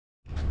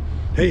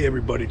Hey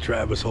everybody,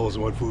 Travis Holz,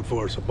 One Food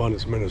Force,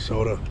 Abundance,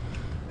 Minnesota,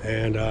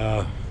 and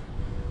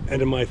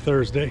end of my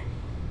Thursday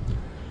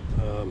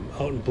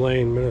out in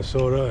Blaine,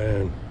 Minnesota,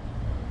 and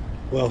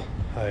well,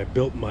 I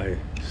built my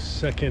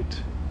second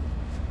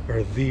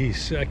herb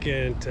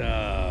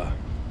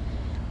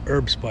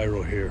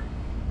spiral here,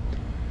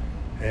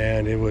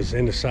 and it was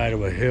in the side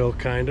of a hill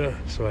kinda,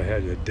 so I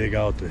had to dig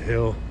out the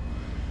hill,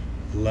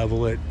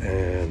 level it,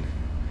 and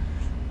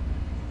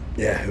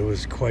yeah, it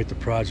was quite the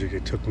project.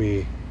 It took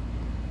me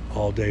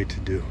all day to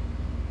do.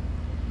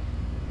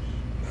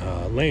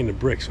 Laying the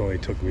bricks only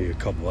took me a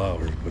couple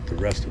hours, but the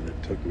rest of it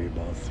took me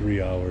about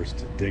 3 hours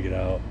to dig it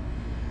out,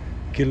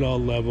 get it all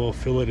level,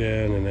 fill it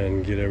in, and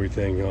then get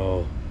everything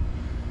all,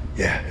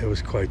 yeah, it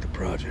was quite the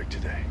project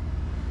today.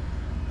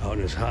 Out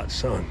in this hot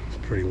sun, it's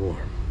pretty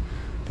warm.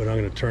 But I'm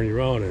gonna turn you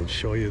around and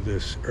show you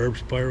this herb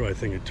spiral. I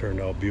think it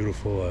turned out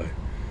beautiful. I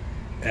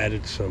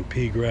added some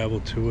pea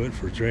gravel to it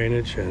for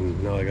drainage,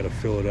 and now I gotta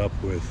fill it up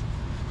with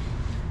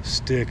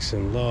sticks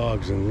and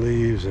logs and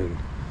leaves and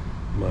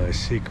my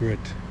secret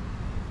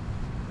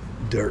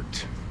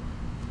dirt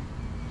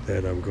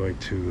that I'm going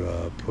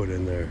to put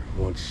in there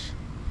once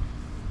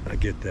I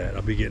get that.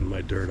 I'll be getting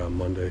my dirt on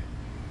Monday,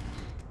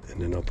 and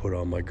then I'll put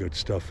all my good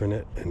stuff in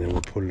it, and then we'll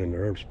put it in the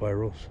herb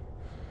spirals,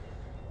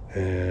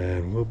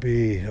 and we'll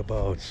be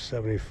about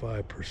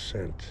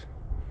 75%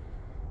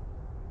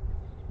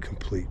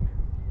 complete.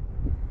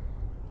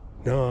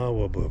 No,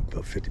 we'll be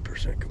about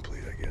 50%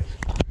 complete, I guess.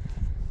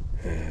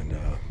 And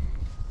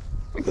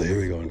but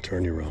here we go, and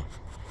turn you around.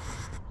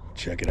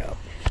 Check it out.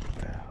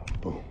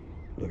 Boom.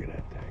 Look at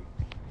that thing.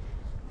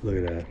 Look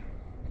at that.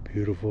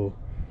 Beautiful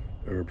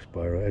herb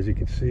spiral. As you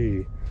can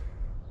see,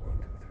 1,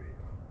 2,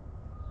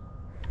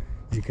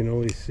 3. You can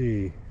only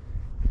see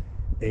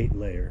 8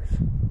 layers,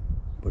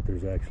 but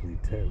there's actually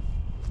 10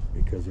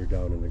 because they're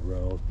down in the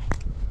ground.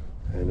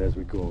 And as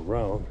we go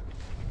around,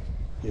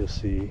 you'll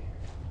see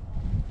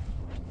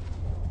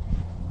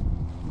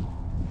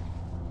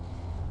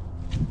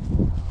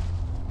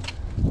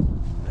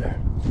there.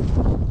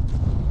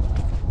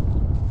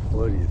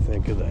 What do you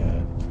think of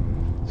that?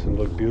 It's gonna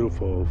look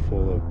beautiful,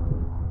 full of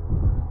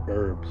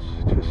herbs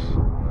just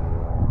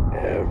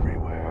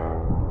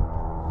everywhere.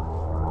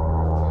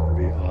 It's gonna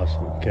be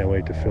awesome. Can't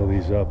wait to fill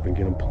these up and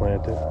get them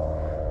planted.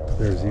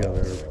 There's the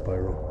other herb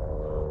spiral.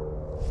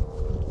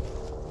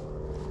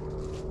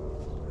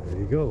 There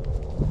you go.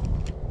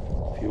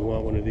 If you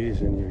want one of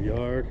these in your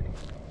yard,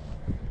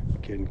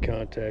 get in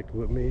contact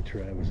with me,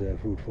 Travis at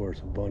Food Force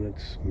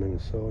Abundance,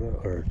 Minnesota,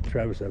 or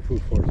Travis at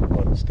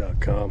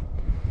foodforceabundance.com,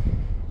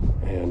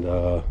 and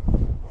or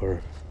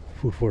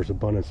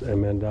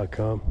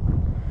foodforceabundancemn.com,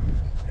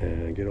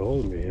 and get a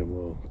hold of me, and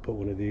we'll put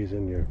one of these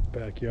in your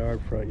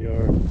backyard, front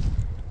yard,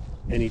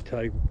 any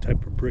type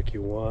of brick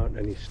you want,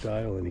 any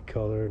style, any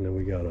color. And then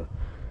we got a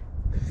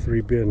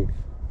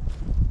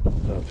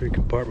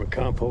 3-compartment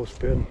compost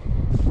bin,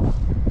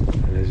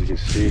 and as you can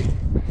see,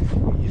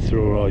 you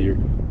throw all your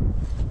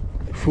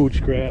food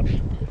scraps,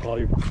 all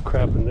your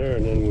crap in there,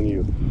 and then when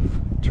you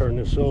turn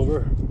this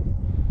over,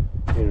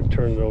 you're going to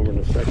turn it over in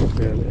the second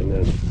bin, and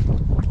then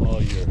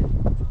all your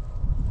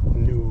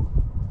new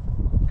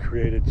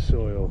created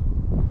soil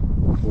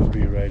will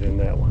be right in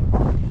that one.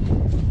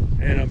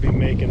 And I'll be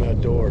making a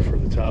door for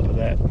the top of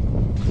that,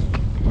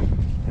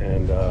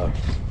 and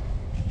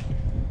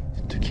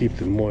to keep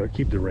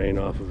the rain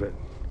off of it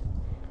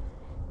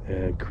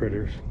and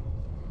critters.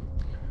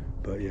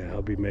 But yeah,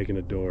 I'll be making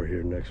a door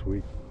here next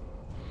week.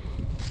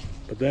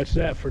 But that's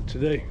that for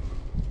today.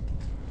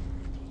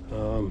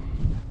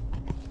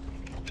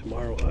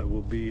 Tomorrow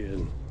I'll be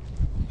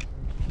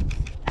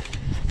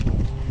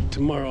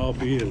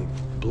in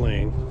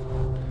Blaine.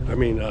 I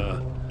mean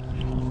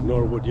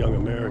Norwood, Young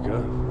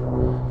America.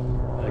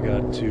 I'm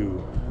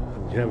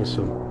having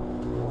some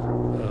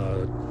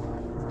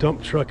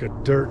dump truck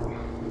of dirt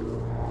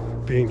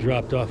being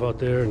dropped off out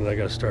there, and I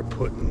got to start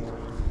putting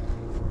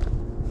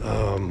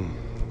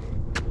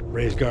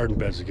raised garden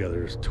beds together.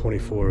 There's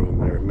 24 of them.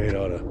 They're made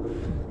out of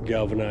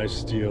galvanized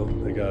steel.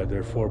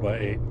 They're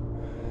 4x8.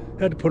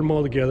 Had to put them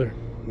all together,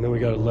 and then we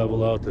got to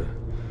level out the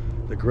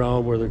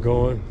ground where they're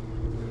going,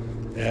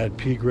 add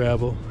pea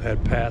gravel,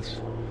 add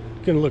paths.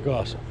 It's gonna look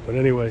awesome. But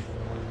anyway,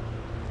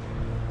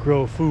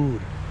 grow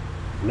food,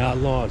 not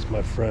lawns,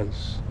 my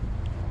friends.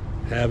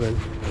 Have an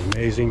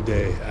amazing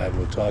day. I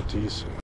will talk to you soon.